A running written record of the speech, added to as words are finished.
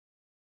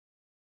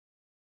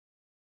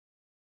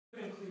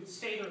include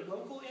state or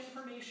local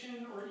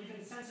information or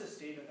even census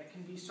data that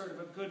can be sort of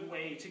a good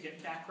way to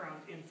get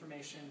background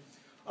information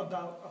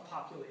about a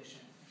population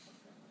or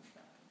something like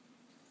that.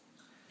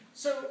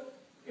 So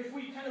if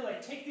we kind of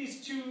like take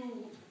these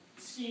two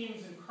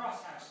schemes and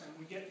crosshatch them,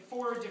 we get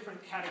 4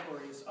 different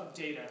categories of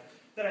data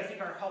that I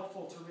think are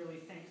helpful to really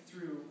think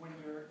through when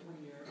you're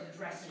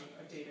addressing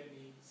a data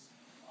needs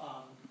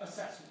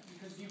assessment.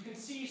 Because you can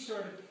see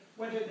sort of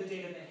whether the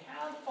data they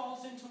have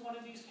falls into one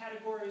of these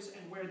categories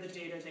and where the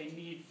data they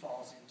need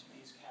falls into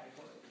these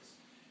categories.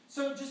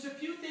 So just a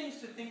few things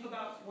to think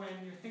about when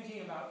you're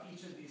thinking about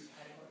each of these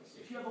categories.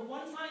 If you have a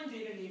one-time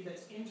data need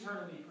that's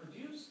internally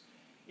produced,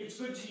 it's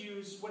good to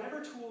use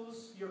whatever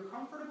tools you're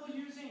comfortable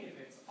using, if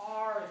it's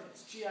R, if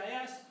it's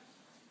GIS,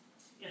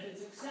 if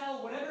it's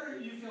Excel, whatever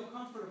you feel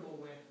comfortable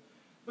with.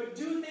 But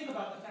do think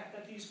about the fact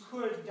that these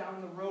could,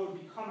 down the road,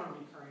 become a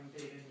recurring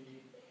data need.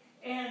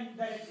 And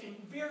that it's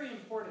very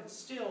important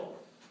still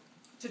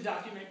to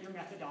document your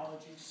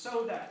methodology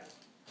so that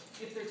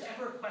if there's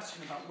ever a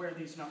question about where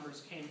these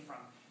numbers came from,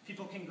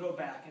 people can go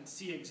back and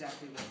see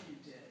exactly what you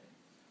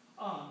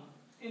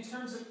did. In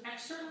terms of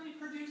externally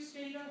produced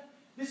data,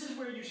 this is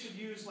where you should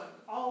use like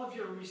all of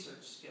your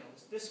research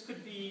skills. This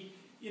could be,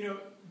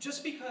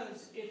 just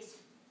because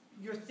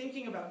you're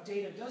thinking about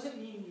data doesn't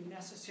mean you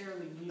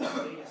necessarily need a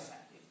data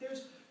set. If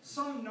there's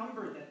some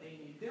number that they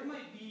need, there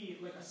might be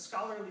like a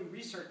scholarly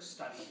research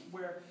study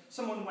where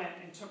someone went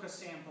and took a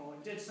sample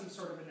and did some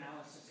sort of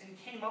analysis and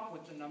came up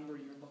with the number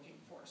you're looking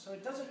for. So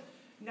it doesn't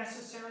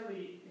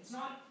necessarily, it's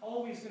not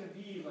always going to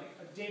be like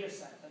a data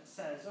set that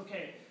says,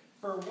 okay,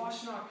 for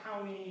Washtenaw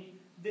County,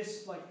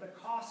 this, like the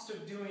cost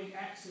of doing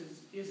X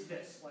is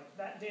this. Like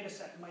that data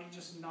set might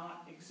just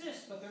not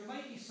exist, but there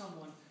might be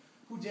someone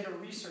who did a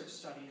research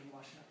study in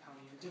Washtenaw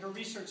County or did a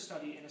research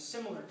study in a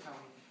similar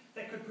county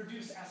that could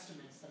produce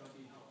estimates that will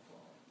be helpful.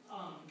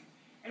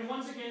 And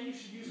once again, you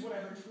should use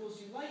whatever tools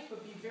you like,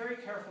 but be very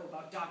careful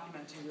about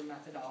documenting your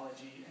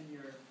methodology and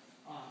your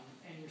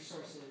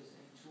sources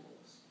and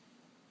tools.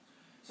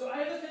 So I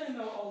have a feeling,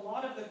 though, a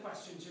lot of the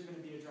questions you're going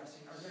to be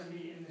addressing are going to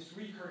be in this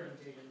recurring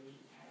data need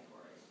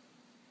category.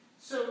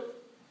 So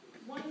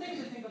one thing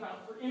to think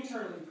about for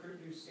internally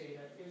produced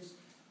data is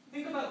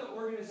think about the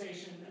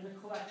organization and the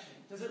collection.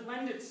 Does it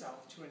lend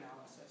itself to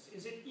analysis?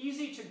 Is it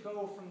easy to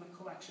go from the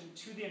collection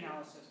to the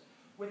analysis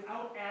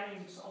without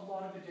adding a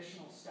lot of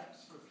additional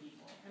steps for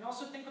people? And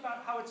also think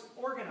about how it's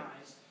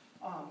organized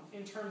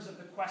in terms of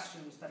the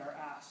questions that are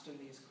asked and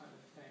these kind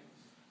of things.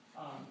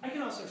 I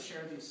can also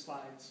share these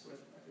slides with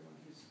everyone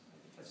who's,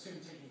 I assume,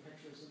 taking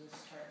pictures of this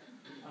chart.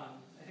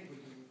 I think we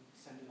can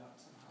send it out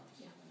somehow or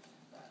something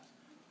like that.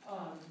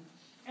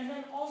 And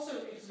then also,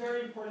 it's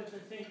very important to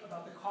think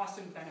about the costs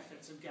and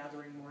benefits of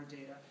gathering more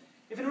data.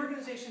 If an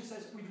organization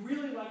says, we'd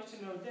really like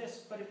to know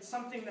this, but it's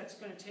something that's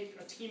going to take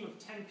a team of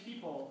 10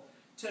 people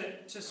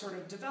to sort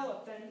of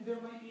develop, then there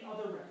might be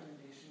other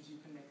recommendations you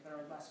can make that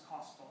are less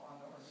costful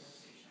on the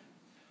organization.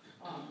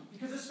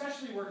 Because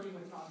especially working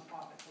with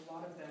nonprofits, a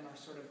lot of them are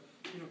sort of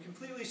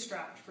completely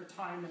strapped for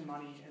time and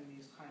money and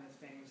these kind of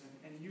things,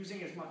 and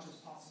using as much as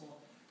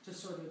possible to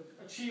sort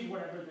of achieve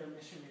whatever their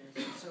mission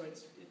is. And so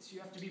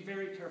you have to be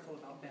very careful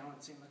about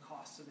balancing the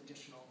costs of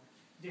additional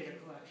data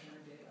collection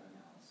or data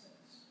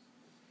analysis.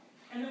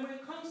 And then when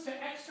it comes to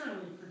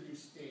externally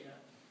produced data,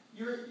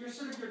 your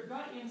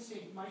gut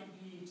instinct might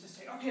be to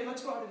say, okay,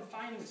 let's go out and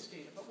find this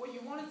data. But what you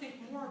want to think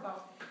more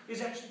about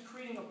is actually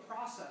creating a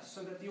process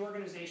so that the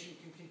organization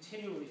can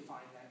continually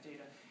find that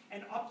data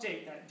and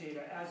update that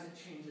data as it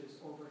changes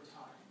over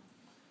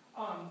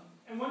time.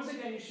 And once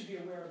again, you should be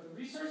aware of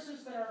the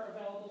resources that are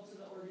available to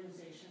the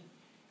organization.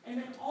 And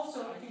then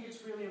also, I think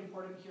it's really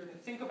important here to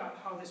think about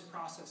how this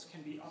process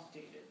can be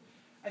updated.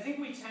 I think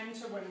we tend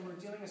to, when we're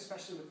dealing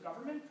especially with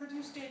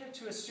government-produced data,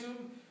 to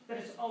assume that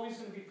it's always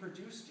going to be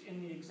produced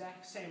in the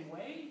exact same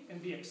way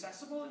and be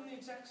accessible in the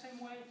exact same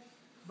way.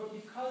 But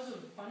because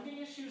of funding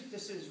issues,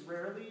 this is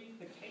rarely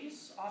the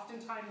case.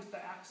 Oftentimes,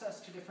 the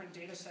access to different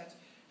data sets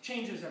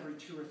changes every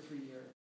 2 or 3 years.